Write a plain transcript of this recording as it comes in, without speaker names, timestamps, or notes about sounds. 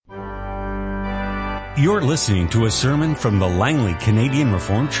You're listening to a sermon from the Langley Canadian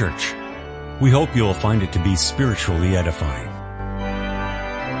Reformed Church. We hope you'll find it to be spiritually edifying.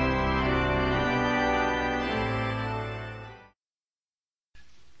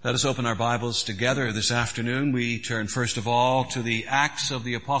 Let us open our Bibles together this afternoon. We turn first of all to the Acts of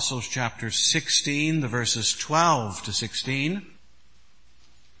the Apostles, chapter 16, the verses 12 to 16.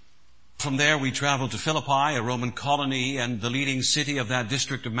 From there we travel to Philippi, a Roman colony and the leading city of that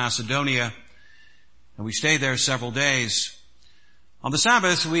district of Macedonia, and we stayed there several days. On the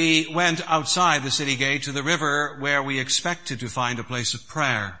Sabbath we went outside the city gate to the river where we expected to find a place of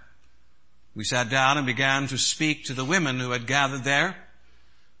prayer. We sat down and began to speak to the women who had gathered there.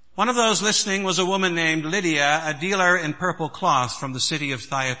 One of those listening was a woman named Lydia, a dealer in purple cloth from the city of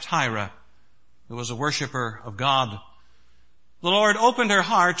Thyatira, who was a worshiper of God. The Lord opened her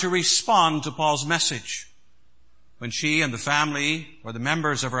heart to respond to Paul's message. When she and the family or the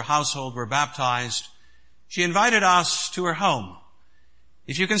members of her household were baptized, she invited us to her home.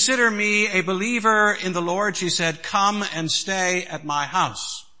 "If you consider me a believer in the Lord," she said, "come and stay at my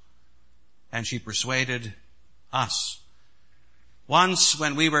house." And she persuaded us. Once,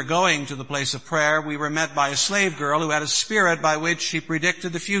 when we were going to the place of prayer, we were met by a slave girl who had a spirit by which she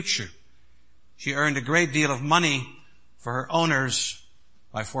predicted the future. She earned a great deal of money for her owners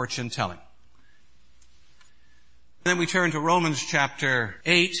by fortune telling. Then we turn to Romans chapter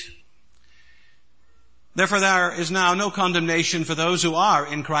 8. "Therefore there is now no condemnation for those who are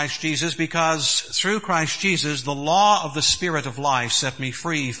in Christ Jesus, because through Christ Jesus the law of the Spirit of life set me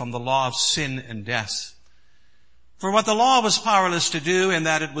free from the law of sin and death. For what the law was powerless to do, in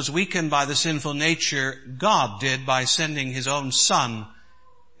that it was weakened by the sinful nature, God did by sending his own Son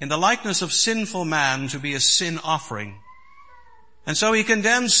in the likeness of sinful man to be a sin offering. And so he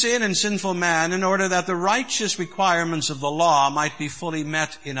condemned sin and sinful man in order that the righteous requirements of the law might be fully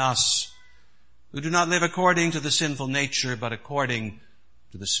met in us, who do not live according to the sinful nature, but according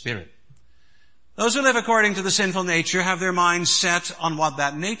to the Spirit. Those who live according to the sinful nature have their minds set on what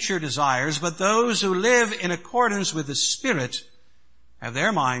that nature desires, but those who live in accordance with the Spirit have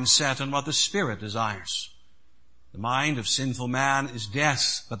their minds set on what the Spirit desires. The mind of sinful man is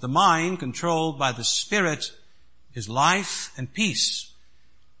death, but the mind controlled by the Spirit is life and peace.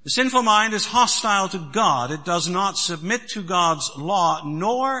 The sinful mind is hostile to God. It does not submit to God's law,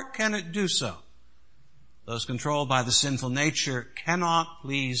 nor can it do so. Those controlled by the sinful nature cannot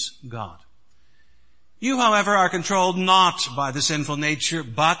please God. You, however, are controlled not by the sinful nature,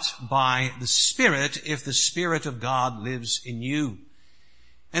 but by the Spirit, if the Spirit of God lives in you.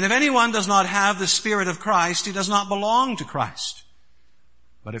 And if anyone does not have the Spirit of Christ, he does not belong to Christ.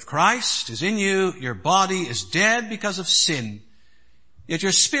 But if Christ is in you, your body is dead because of sin, yet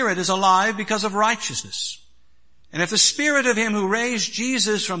your spirit is alive because of righteousness. And if the Spirit of him who raised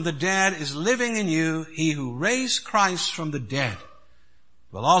Jesus from the dead is living in you, he who raised Christ from the dead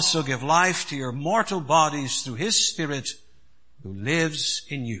will also give life to your mortal bodies through his Spirit who lives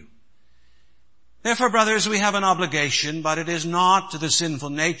in you. Therefore, brothers, we have an obligation, but it is not to the sinful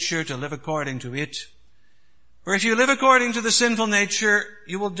nature to live according to it. For if you live according to the sinful nature,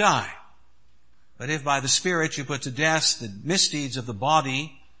 you will die. But if by the Spirit you put to death the misdeeds of the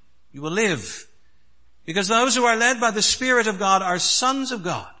body, you will live. Because those who are led by the Spirit of God are sons of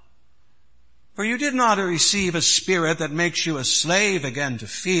God. For you did not receive a spirit that makes you a slave again to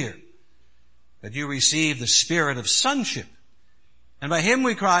fear, but you received the Spirit of sonship. And by him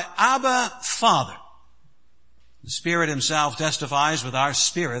we cry, Abba, Father. The Spirit himself testifies with our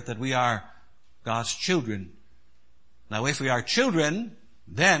spirit that we are God's children. Now if we are children,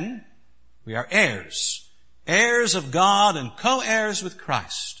 then we are heirs, heirs of God and co-heirs with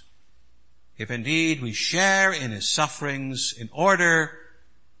Christ, if indeed we share in his sufferings, in order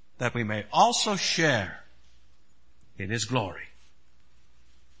that we may also share in his glory.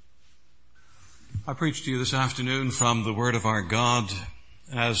 I preach to you this afternoon from the Word of our God,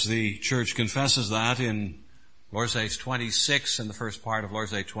 as the church confesses that in Lord's Day 26 and the first part of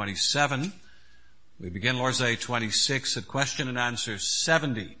Lord's Day 27. We begin Lord's Day 26 at question and answer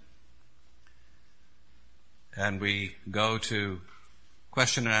 70. And we go to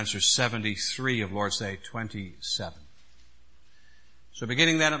question and answer 73 of Lord's Day 27. So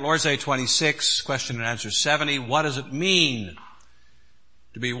beginning then at Lord's Day 26, question and answer 70, what does it mean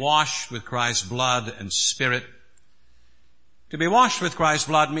to be washed with Christ's blood and Spirit? To be washed with Christ's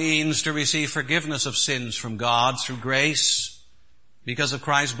blood means to receive forgiveness of sins from God through grace because of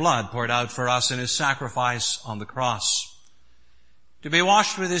Christ's blood poured out for us in his sacrifice on the cross. To be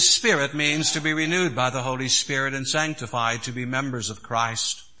washed with his Spirit means to be renewed by the Holy Spirit and sanctified to be members of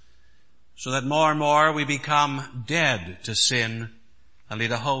Christ, so that more and more we become dead to sin and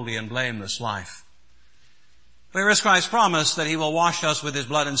lead a holy and blameless life. Where is Christ's promise that he will wash us with his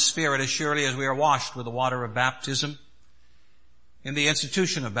blood and spirit as surely as we are washed with the water of baptism? In the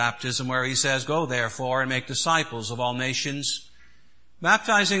institution of baptism, where he says, "Go therefore and make disciples of all nations,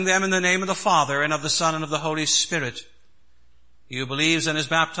 baptizing them in the name of the Father and of the Son and of the Holy Spirit. He who believes and is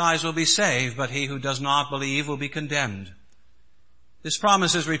baptized will be saved, but he who does not believe will be condemned." This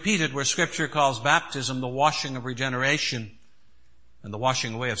promise is repeated where Scripture calls baptism the washing of regeneration and the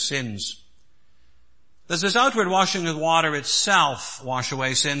washing away of sins. Does this outward washing with water itself wash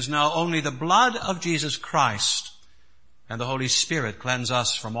away sins? No, only the blood of Jesus Christ and the Holy Spirit cleanse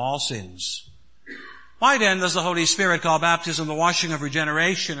us from all sins. Why then does the Holy Spirit call baptism the washing of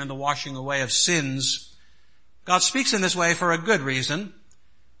regeneration and the washing away of sins? God speaks in this way for a good reason.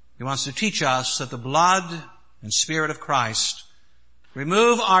 He wants to teach us that the blood and Spirit of Christ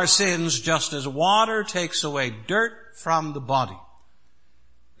remove our sins just as water takes away dirt from the body.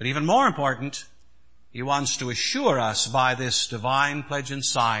 But even more important, he wants to assure us by this divine pledge and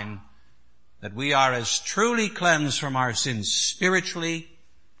sign that we are as truly cleansed from our sins spiritually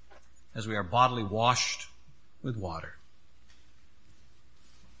as we are bodily washed with water.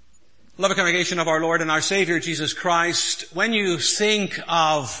 Beloved congregation of our Lord and our Savior Jesus Christ, when you think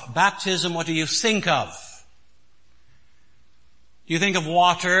of baptism, what do you think of? Do you think of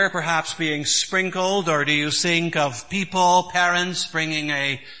water perhaps being sprinkled, or do you think of people, parents, bringing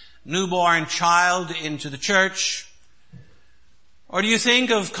a newborn child into the church? Or do you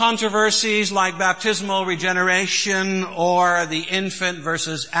think of controversies like baptismal regeneration or the infant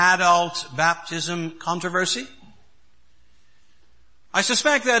versus adult baptism controversy? I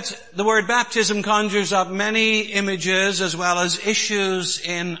suspect that the word baptism conjures up many images as well as issues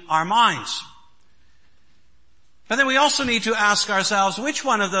in our minds. But then we also need to ask ourselves which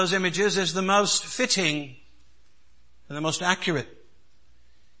one of those images is the most fitting and the most accurate.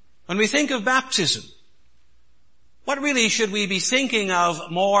 When we think of baptism, what really should we be thinking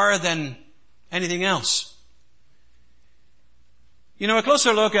of more than anything else? You know, a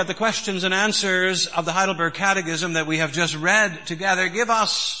closer look at the questions and answers of the Heidelberg Catechism that we have just read together give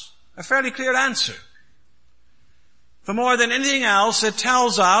us a fairly clear answer. For more than anything else, it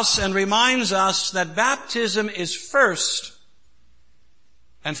tells us and reminds us that baptism is first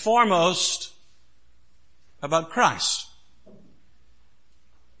and foremost about Christ.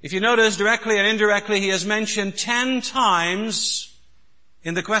 If you notice, directly and indirectly, he is mentioned 10 times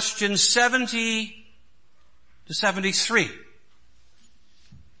in the questions 70 to 73.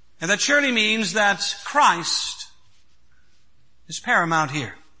 And that surely means that Christ is paramount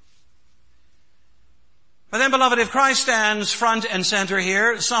here. But then, beloved, if Christ stands front and center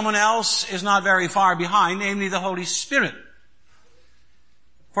here, someone else is not very far behind, namely the Holy Spirit.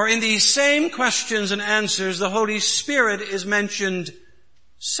 For in these same questions and answers, the Holy Spirit is mentioned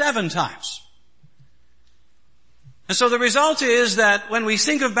 7 times. And so the result is that when we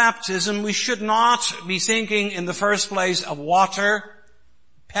think of baptism, we should not be thinking in the first place of water,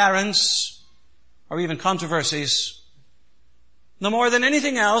 parents, or even controversies. No more than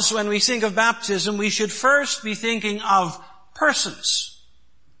anything else, when we think of baptism, we should first be thinking of persons,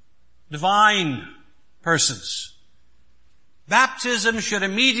 divine persons. Baptism should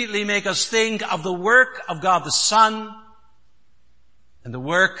immediately make us think of the work of God the Son and the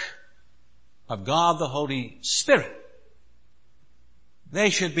work of God the Holy Spirit.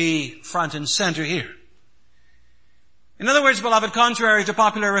 They should be front and center here. In other words, beloved, contrary to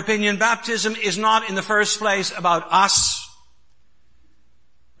popular opinion, baptism is not in the first place about us.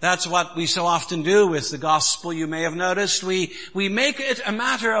 That's what we so often do with the gospel, you may have noticed. We make it a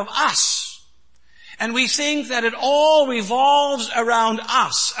matter of us. And we think that it all revolves around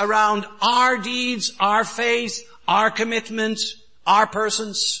us, around our deeds, our faith, our commitment, our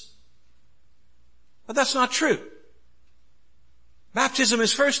persons. But that's not true. Baptism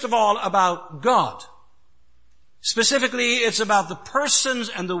is first of all about God. Specifically, it's about the persons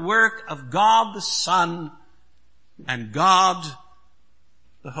and the work of God the Son and God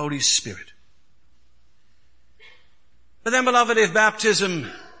the Holy Spirit. But then, beloved, if baptism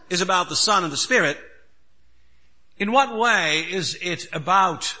is about the Son and the Spirit, in what way is it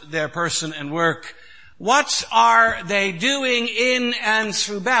about their person and work? What are they doing in and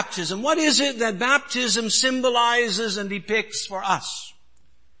through baptism? What is it that baptism symbolizes and depicts for us?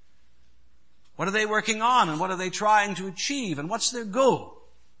 What are they working on, and what are they trying to achieve, and what's their goal?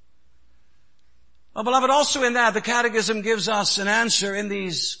 Well, beloved, also in that, the Catechism gives us an answer in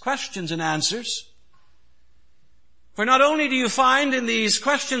these questions and answers. For not only do you find in these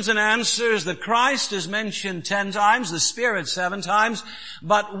questions and answers that Christ is mentioned 10 times, the Spirit 7 times,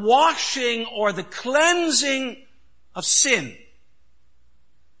 but washing or the cleansing of sin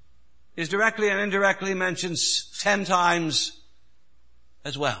is directly and indirectly mentioned 10 times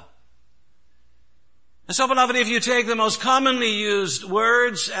as well. And so, beloved, if you take the most commonly used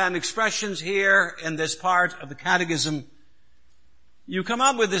words and expressions here in this part of the Catechism, you come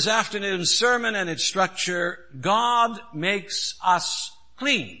up with this afternoon's sermon and its structure: God makes us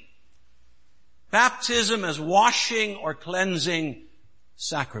clean. Baptism as washing or cleansing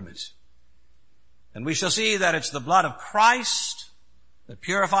sacrament. And we shall see that it's the blood of Christ that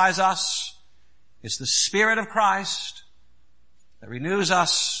purifies us. It's the Spirit of Christ that renews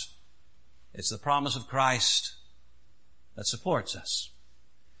us. It's the promise of Christ that supports us.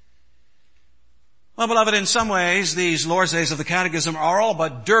 Well, beloved, in some ways, these Lord's Days of the Catechism are all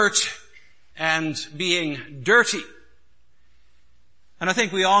about dirt and being dirty. And I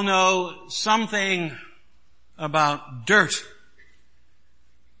think we all know something about dirt.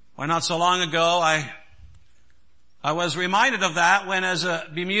 Why, not so long ago, I was reminded of that when, as a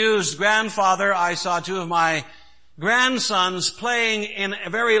bemused grandfather, I saw two of my grandsons playing in a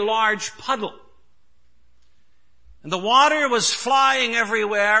very large puddle. And the water was flying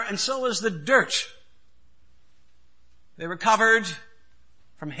everywhere, and so was the dirt. They were covered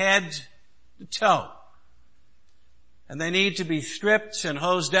from head to toe. And they need to be stripped and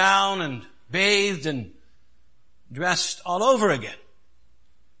hosed down and bathed and dressed all over again.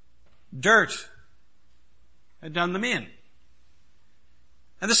 Dirt had done them in.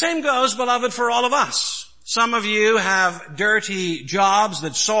 And the same goes, beloved, for all of us. Some of you have dirty jobs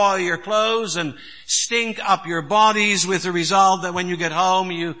that soil your clothes and stink up your bodies, with the result that when you get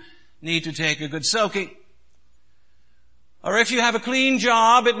home you need to take a good soaking. Or if you have a clean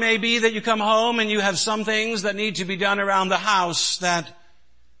job, it may be that you come home and you have some things that need to be done around the house that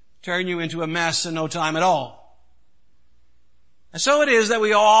turn you into a mess in no time at all. And so it is that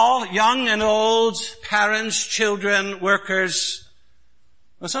we all, young and old, parents, children, workers,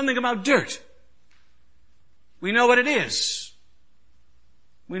 know something about dirt. We know what it is.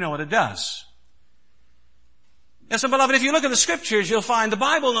 We know what it does. Yes, so beloved, if you look at the Scriptures, you'll find the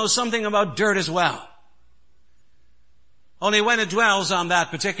Bible knows something about dirt as well. Only when it dwells on that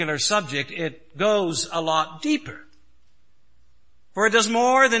particular subject, it goes a lot deeper. For it does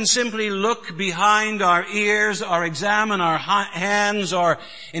more than simply look behind our ears or examine our hands or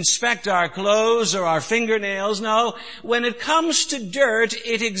inspect our clothes or our fingernails. No, when it comes to dirt,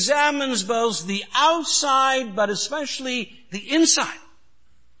 it examines both the outside but especially the inside.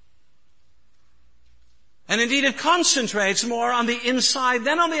 And indeed it concentrates more on the inside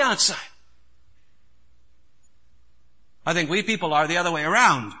than on the outside. I think we people are the other way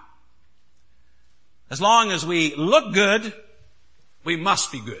around. As long as we look good, we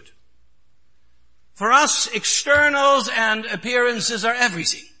must be good. For us, externals and appearances are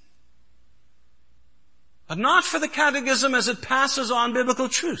everything. But not for the Catechism as it passes on biblical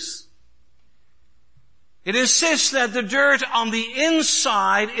truth. It insists that the dirt on the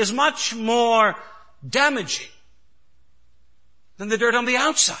inside is much more damaging than the dirt on the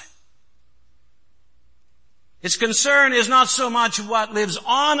outside. Its concern is not so much what lives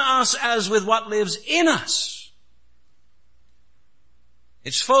on us as with what lives in us.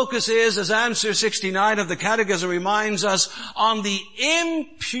 Its focus is, as answer 69 of the Catechism reminds us, on the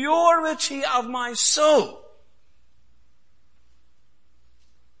impurity of my soul.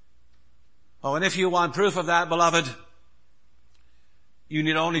 Oh, and if you want proof of that, beloved, you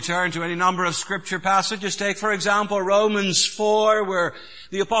need only turn to any number of Scripture passages. Take, for example, Romans 4, where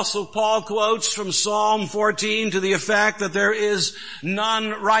the Apostle Paul quotes from Psalm 14 to the effect that there is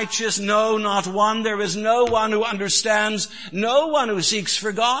none righteous, no, not one. There is no one who understands, no one who seeks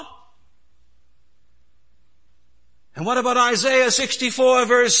for God. And what about Isaiah 64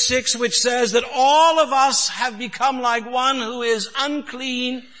 verse 6, which says that all of us have become like one who is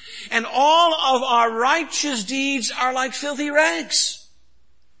unclean, and all of our righteous deeds are like filthy rags.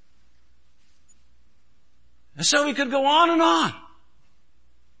 And so we could go on and on.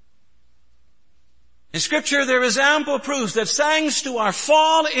 In Scripture, there is ample proof that thanks to our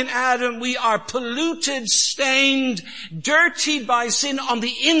fall in Adam, we are polluted, stained, dirtied by sin on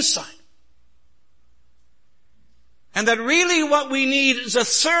the inside. And that really what we need is a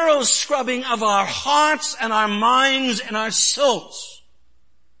thorough scrubbing of our hearts and our minds and our souls.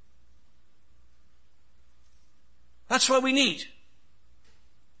 That's what we need.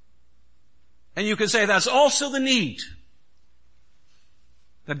 And you can say that's also the need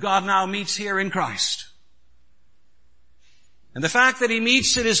that God now meets here in Christ. And the fact that He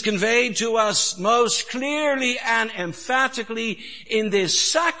meets it is conveyed to us most clearly and emphatically in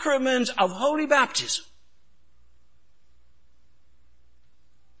this sacrament of holy baptism.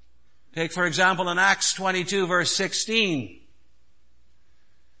 Take, for example, in Acts 22 verse 16.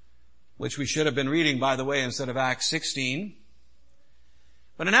 which we should have been reading, by the way, instead of Acts 16.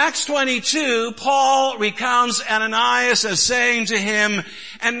 But in Acts 22, Paul recounts Ananias as saying to him,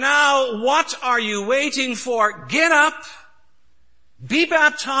 "And now what are you waiting for? Get up, be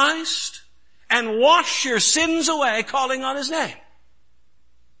baptized, and wash your sins away, calling on his name."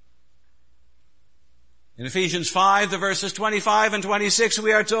 In Ephesians 5, the verses 25 and 26,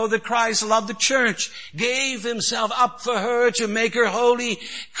 we are told that Christ loved the church, gave himself up for her to make her holy,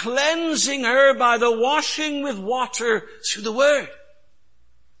 cleansing her by the washing with water through the word.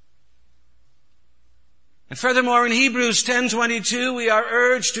 And furthermore, in Hebrews 10:22, we are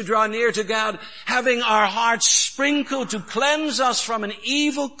urged to draw near to God, having our hearts sprinkled to cleanse us from an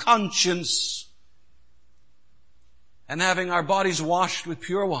evil conscience, and having our bodies washed with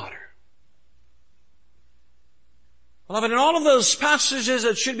pure water. Beloved, in all of those passages,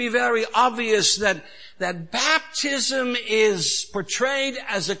 it should be very obvious that baptism is portrayed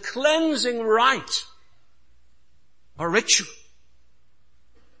as a cleansing rite or ritual.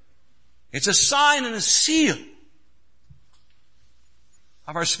 It's a sign and a seal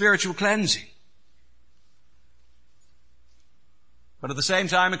of our spiritual cleansing. But at the same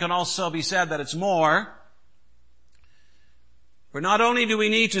time, it can also be said that it's more. For not only do we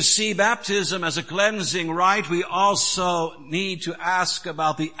need to see baptism as a cleansing rite, we also need to ask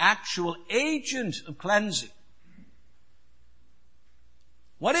about the actual agent of cleansing.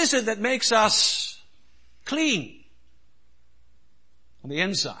 What is it that makes us clean on the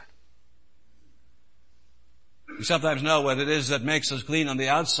inside? We sometimes know what it is that makes us clean on the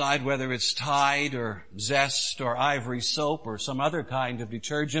outside, whether it's Tide or Zest or Ivory soap or some other kind of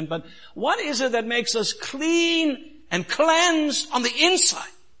detergent. But what is it that makes us clean and cleansed on the inside?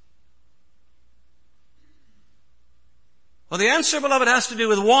 Well, the answer, beloved, has to do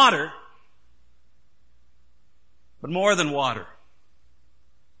with water, but more than water.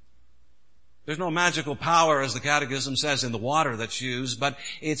 There's no magical power, as the Catechism says, in the water that's used, but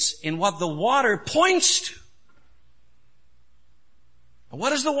it's in what the water points to.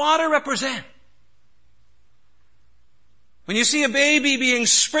 What does the water represent? When you see a baby being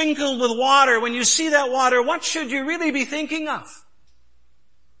sprinkled with water, when you see that water, what should you really be thinking of?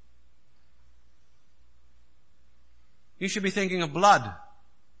 You should be thinking of blood.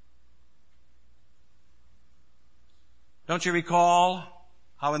 Don't you recall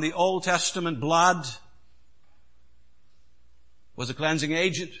how in the Old Testament blood was a cleansing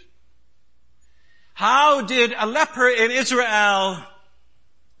agent? How did a leper in Israel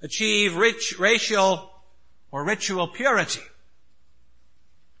achieve racial or ritual purity?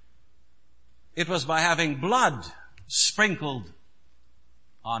 It was by having blood sprinkled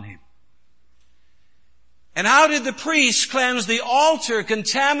on him. And how did the priest cleanse the altar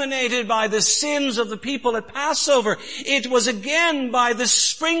contaminated by the sins of the people at Passover? It was again by the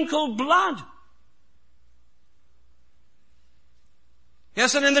sprinkled blood.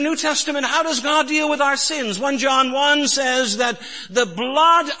 Yes, and in the New Testament, how does God deal with our sins? 1 John 1 says that the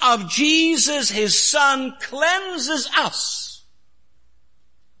blood of Jesus, his Son, cleanses us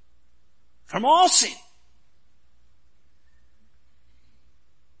from all sin.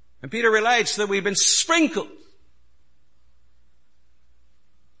 And Peter relates that we've been sprinkled.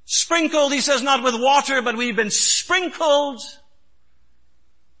 Sprinkled, he says, not with water, but we've been sprinkled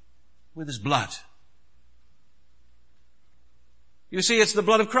with his blood. You see, it's the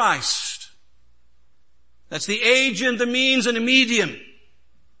blood of Christ. That's the agent, the means, and the medium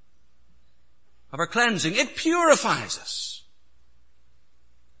of our cleansing. It purifies us.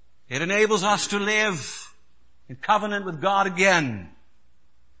 It enables us to live in covenant with God again.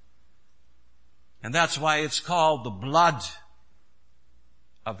 And that's why it's called the blood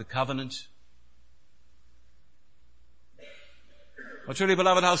of the covenant. Well, truly,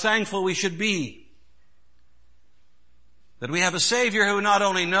 beloved, how thankful we should be that we have a Savior who not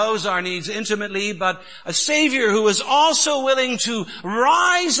only knows our needs intimately, but a Savior who is also willing to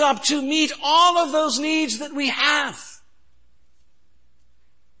rise up to meet all of those needs that we have.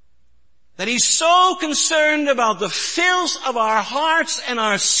 That he's so concerned about the filth of our hearts and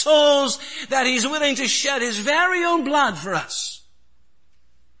our souls that he's willing to shed his very own blood for us.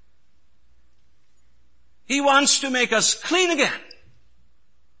 He wants to make us clean again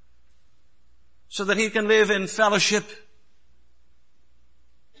so that he can live in fellowship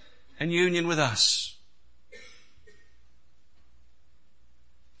and union with us.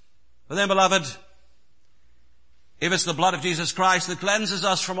 But then, beloved, if it's the blood of Jesus Christ that cleanses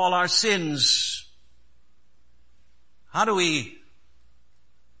us from all our sins, how do we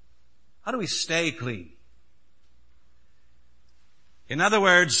stay clean? In other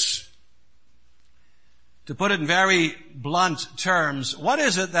words, To put it in very blunt terms, what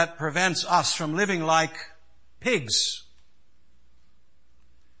is it that prevents us from living like pigs?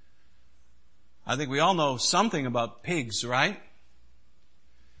 I think we all know something about pigs, right?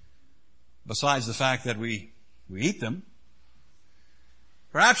 Besides the fact that we eat them.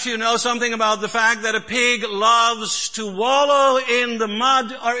 Perhaps you know something about the fact that a pig loves to wallow in the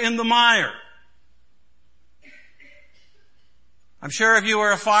mud or in the mire. I'm sure if you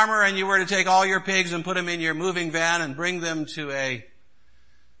were a farmer and you were to take all your pigs and put them in your moving van and bring them to a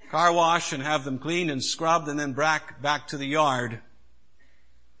car wash and have them cleaned and scrubbed and then back to the yard,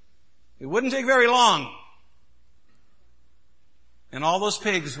 it wouldn't take very long. And all those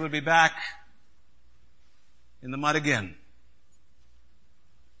pigs would be back in the mud again.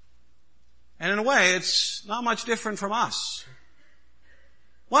 And in a way, it's not much different from us.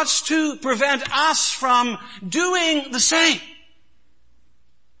 What's to prevent us from doing the same?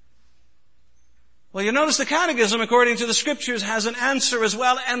 Well, you notice the Catechism, according to the Scriptures, has an answer as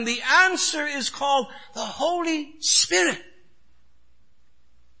well, and the answer is called the Holy Spirit.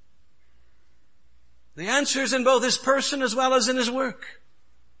 The answer is in both His person as well as in His work.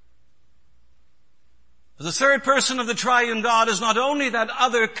 The third person of the triune God is not only that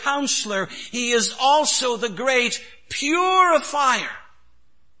other counselor, He is also the great purifier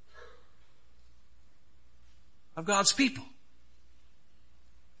of God's people.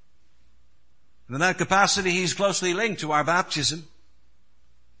 And in that capacity, He's closely linked to our baptism.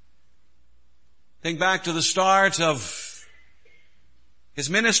 Think back to the start of His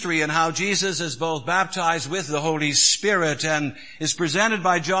ministry and how Jesus is both baptized with the Holy Spirit and is presented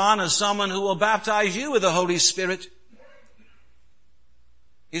by John as someone who will baptize you with the Holy Spirit.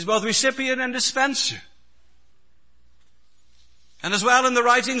 He's both recipient and dispenser. And as well in the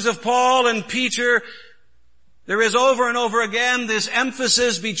writings of Paul and Peter, there is over and over again this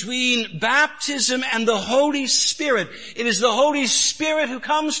emphasis between baptism and the Holy Spirit. It is the Holy Spirit who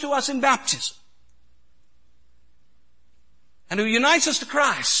comes to us in baptism and who unites us to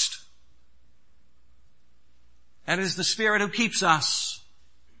Christ. And it is the Spirit who keeps us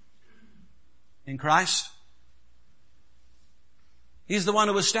in Christ. He's the one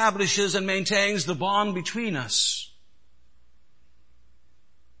who establishes and maintains the bond between us.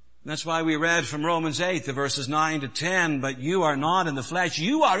 And that's why we read from Romans 8, the verses 9 to 10, but you are not in the flesh,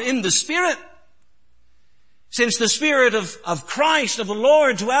 you are in the Spirit. Since the Spirit of Christ, of the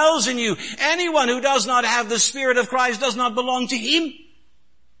Lord, dwells in you, anyone who does not have the Spirit of Christ does not belong to Him.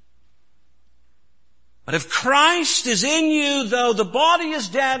 But if Christ is in you, though the body is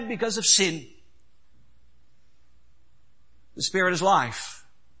dead because of sin, the Spirit is life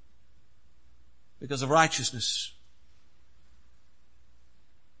because of righteousness.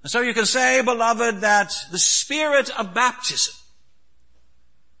 And so you can say, beloved, that the Spirit of baptism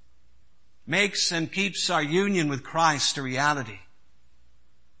makes and keeps our union with Christ a reality.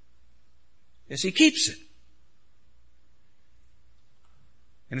 Yes, He keeps it.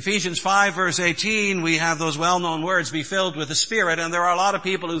 In Ephesians 5 verse 18, we have those well-known words, be filled with the Spirit, and there are a lot of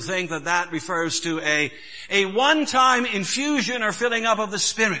people who think that that refers to a one-time infusion or filling up of the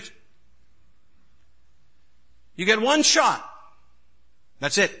Spirit. You get one shot.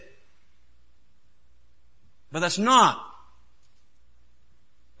 That's it. But that's not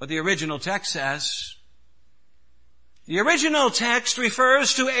what the original text says. The original text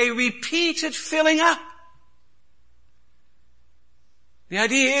refers to a repeated filling up. The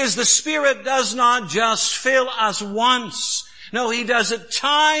idea is the Spirit does not just fill us once. No, He does it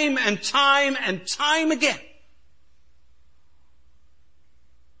time and time and time again.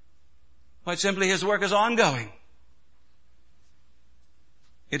 Quite simply, His work is ongoing.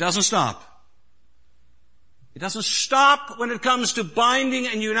 It doesn't stop. It doesn't stop when it comes to binding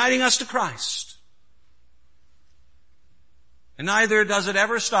and uniting us to Christ. And neither does it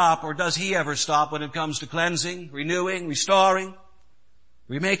ever stop, or does He ever stop, when it comes to cleansing, renewing, restoring,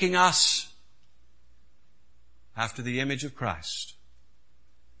 remaking us after the image of Christ.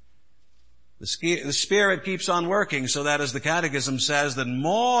 The Spirit keeps on working so that, as the Catechism says, that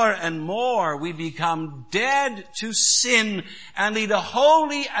more and more we become dead to sin and lead a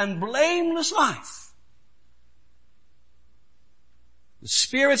holy and blameless life. The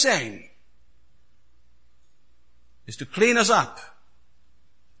Spirit's aim is to clean us up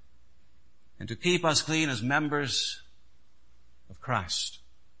and to keep us clean as members of Christ.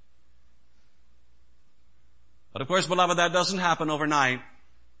 But of course, beloved, that doesn't happen overnight.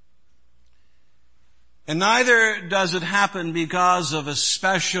 And neither does it happen because of a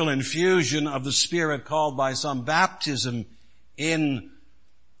special infusion of the Spirit called by some baptism in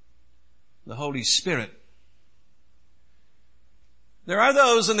the Holy Spirit. There are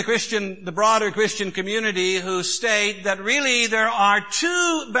those in the broader Christian community who state that really there are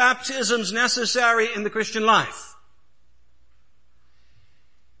two baptisms necessary in the Christian life.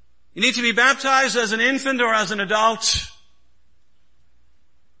 You need to be baptized as an infant or as an adult.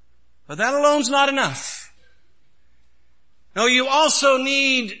 But that alone's not enough. No, you also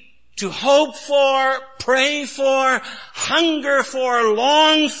need to hope for, pray for, hunger for,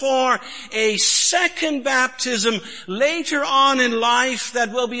 long for a second baptism later on in life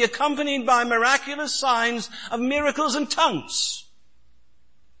that will be accompanied by miraculous signs of miracles and tongues.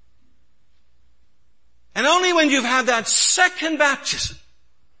 And only when you've had that second baptism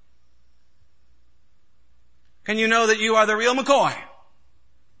can you know that you are the real McCoy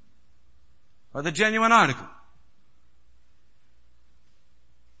or the genuine article.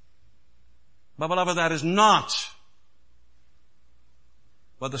 But beloved, that is not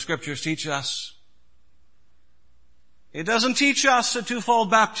what the Scriptures teach us. It doesn't teach us a twofold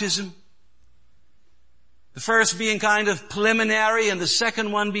baptism. The first being kind of preliminary and the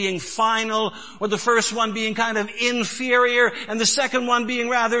second one being final, or the first one being kind of inferior and the second one being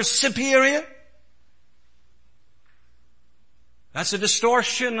rather superior. That's a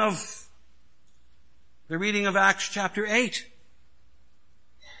distortion of the reading of Acts chapter 8.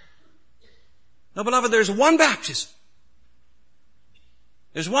 No, beloved, there's one baptism.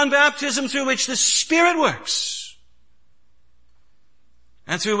 There's one baptism through which the Spirit works,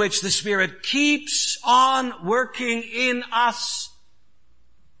 and through which the Spirit keeps on working in us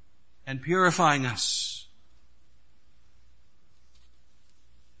and purifying us.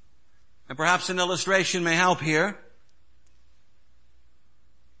 And perhaps an illustration may help here.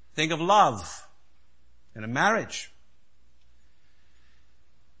 Think of love in a marriage.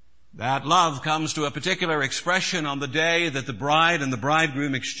 That love comes to a particular expression on the day that the bride and the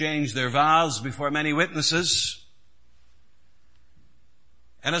bridegroom exchange their vows before many witnesses.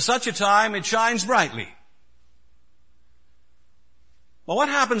 And at such a time, it shines brightly. Well, what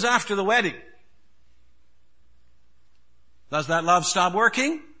happens after the wedding? Does that love stop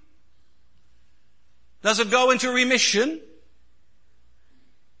working? Does it go into remission?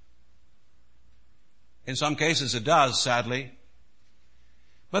 In some cases it does, sadly.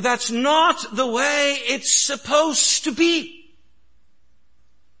 But that's not the way it's supposed to be.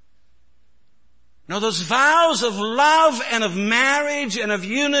 No, those vows of love and of marriage and of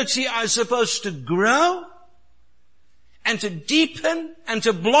unity are supposed to grow and to deepen and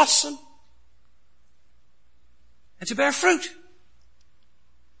to blossom and to bear fruit.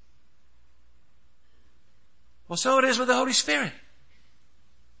 Well, so it is with the Holy Spirit.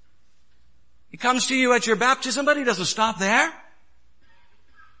 He comes to you at your baptism, but He doesn't stop there.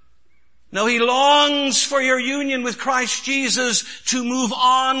 No, He longs for your union with Christ Jesus to move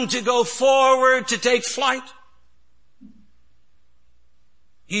on, to go forward, to take flight.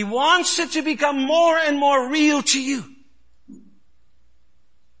 He wants it to become more and more real to you,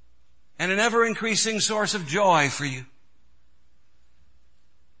 and an ever-increasing source of joy for you.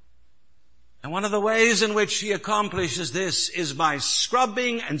 And one of the ways in which He accomplishes this is by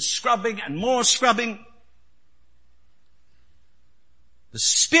scrubbing and scrubbing and more scrubbing. The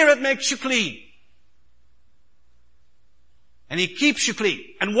Spirit makes you clean. And He keeps you clean.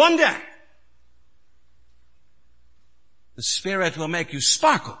 And one day, the Spirit will make you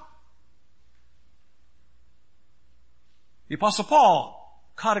sparkle. The Apostle Paul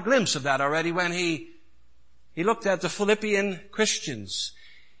caught a glimpse of that already when he looked at the Philippian Christians.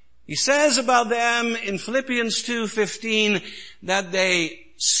 He says about them in Philippians 2:15 that they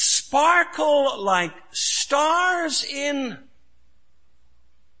sparkle like stars in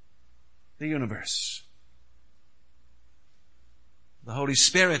the universe. The Holy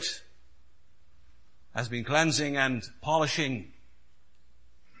Spirit has been cleansing and polishing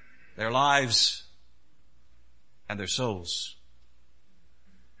their lives and their souls.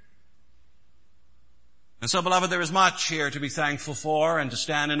 And so, beloved, there is much here to be thankful for and to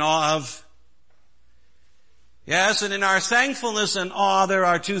stand in awe of. Yes, and in our thankfulness and awe, there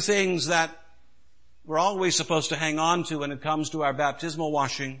are two things that we're always supposed to hang on to when it comes to our baptismal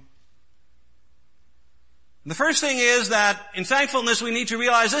washing. The first thing is that in thankfulness we need to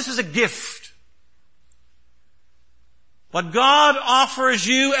realize this is a gift. What God offers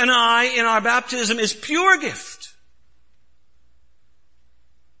you and I in our baptism is pure gift.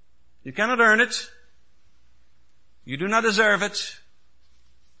 You cannot earn it. You do not deserve it.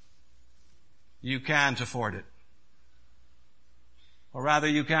 You can't afford it. Or rather,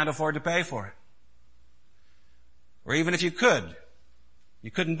 you can't afford to pay for it. Or even if you could,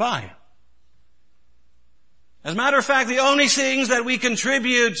 you couldn't buy it. As a matter of fact, the only things that we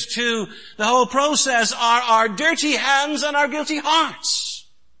contribute to the whole process are our dirty hands and our guilty hearts.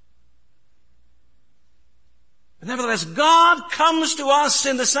 But nevertheless, God comes to us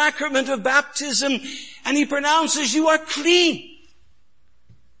in the sacrament of baptism and He pronounces, you are clean.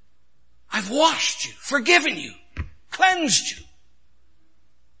 I've washed you, forgiven you, cleansed you.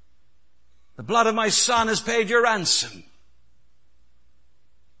 The blood of my Son has paid your ransom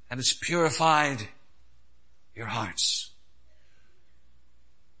and has purified your hearts.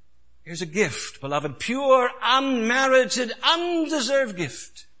 Here's a gift, beloved, pure, unmerited, undeserved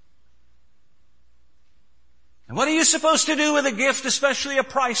gift. And what are you supposed to do with a gift, especially a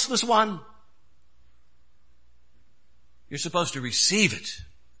priceless one? You're supposed to receive it.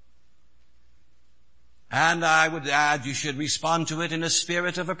 And I would add, you should respond to it in a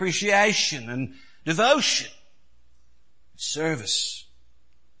spirit of appreciation and devotion, service.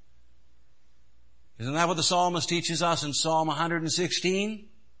 Isn't that what the psalmist teaches us in Psalm 116?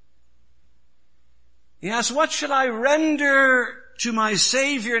 He asks, what shall I render to my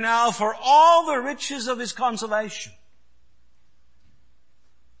Savior now for all the riches of His consolation?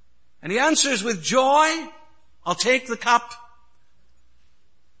 And he answers with joy, I'll take the cup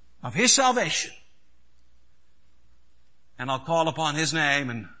of His salvation and I'll call upon His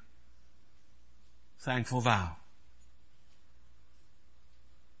name in thankful vow.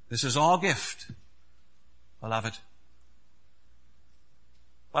 This is all gift, beloved.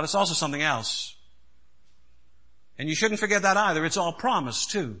 But it's also something else. And you shouldn't forget that either. It's all promise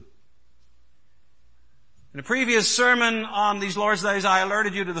too. In a previous sermon on these Lord's Days, I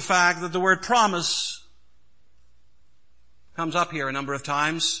alerted you to the fact that the word promise comes up here a number of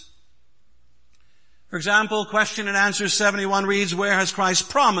times. For example, question and answer 71 reads, where has Christ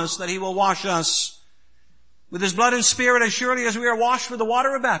promised that He will wash us with His blood and Spirit as surely as we are washed with the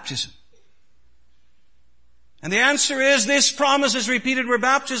water of baptism? And the answer is, this promise is repeated where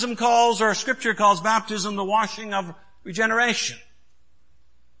baptism calls, or Scripture calls baptism, the washing of regeneration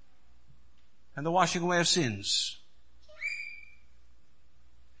and the washing away of sins.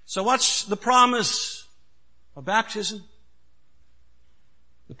 So what's the promise of baptism?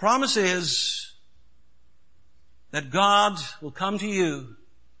 The promise is that God will come to you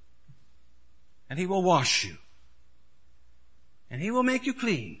and He will wash you and He will make you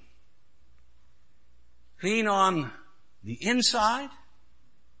clean. Clean on the inside,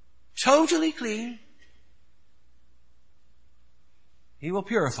 totally clean. He will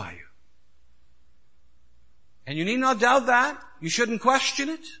purify you. And you need not doubt that. You shouldn't question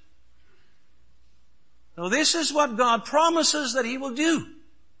it. So this is what God promises that He will do.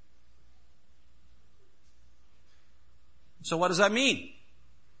 So what does that mean?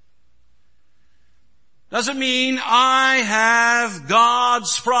 Does it mean I have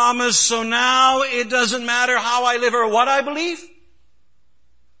God's promise, so now it doesn't matter how I live or what I believe?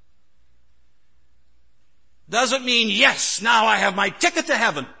 Does it mean, yes, now I have my ticket to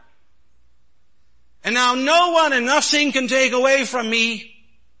heaven, and now no one and nothing can take away from me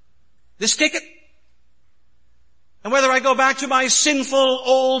this ticket? And whether I go back to my sinful,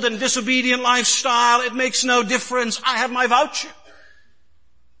 old, and disobedient lifestyle, it makes no difference. I have my voucher.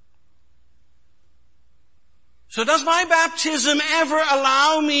 So does my baptism ever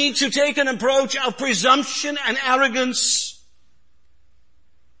allow me to take an approach of presumption and arrogance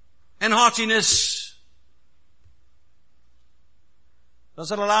and haughtiness? Does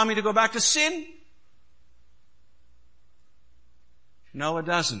it allow me to go back to sin? No, it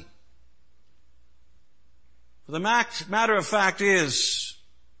doesn't. For the matter of fact is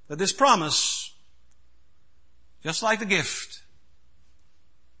that this promise, just like the gift,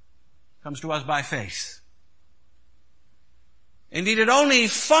 comes to us by faith. Indeed, it only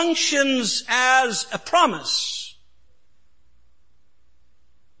functions as a promise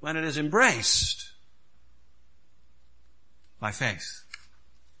when it is embraced by faith.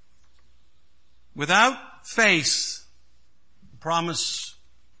 Without faith, the promise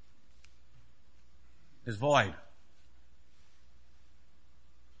is void.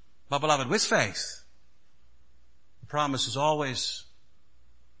 But beloved, with faith, the promise is always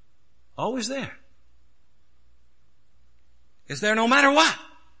there. Is there no matter what.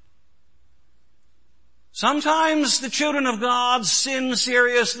 Sometimes the children of God sin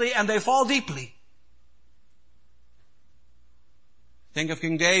seriously and they fall deeply. Think of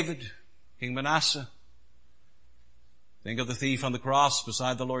King David, King Manasseh. Think of the thief on the cross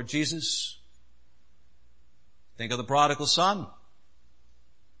beside the Lord Jesus. Think of the prodigal son.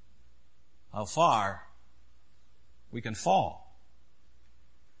 How far we can fall.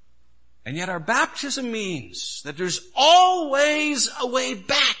 And yet our baptism means that there's always a way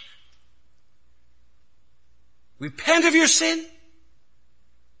back. Repent of your sin.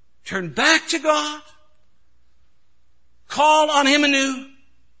 Turn back to God. Call on Him anew.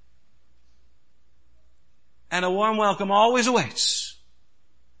 And a warm welcome always awaits.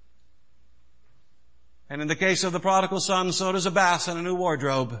 And in the case of the prodigal son, so does a bath and a new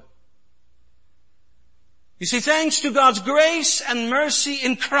wardrobe. You see, thanks to God's grace and mercy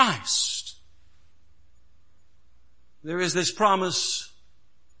in Christ, there is this promise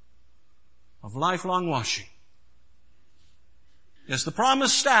of lifelong washing. Yes, the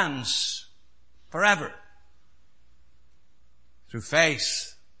promise stands forever. Through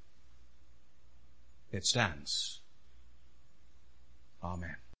faith, it stands.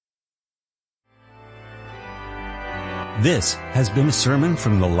 Amen. This has been a sermon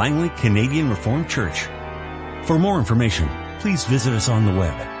from the Langley Canadian Reformed Church. For more information, please visit us on the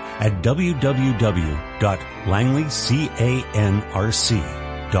web at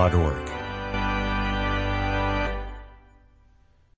www.langleycanrc.org.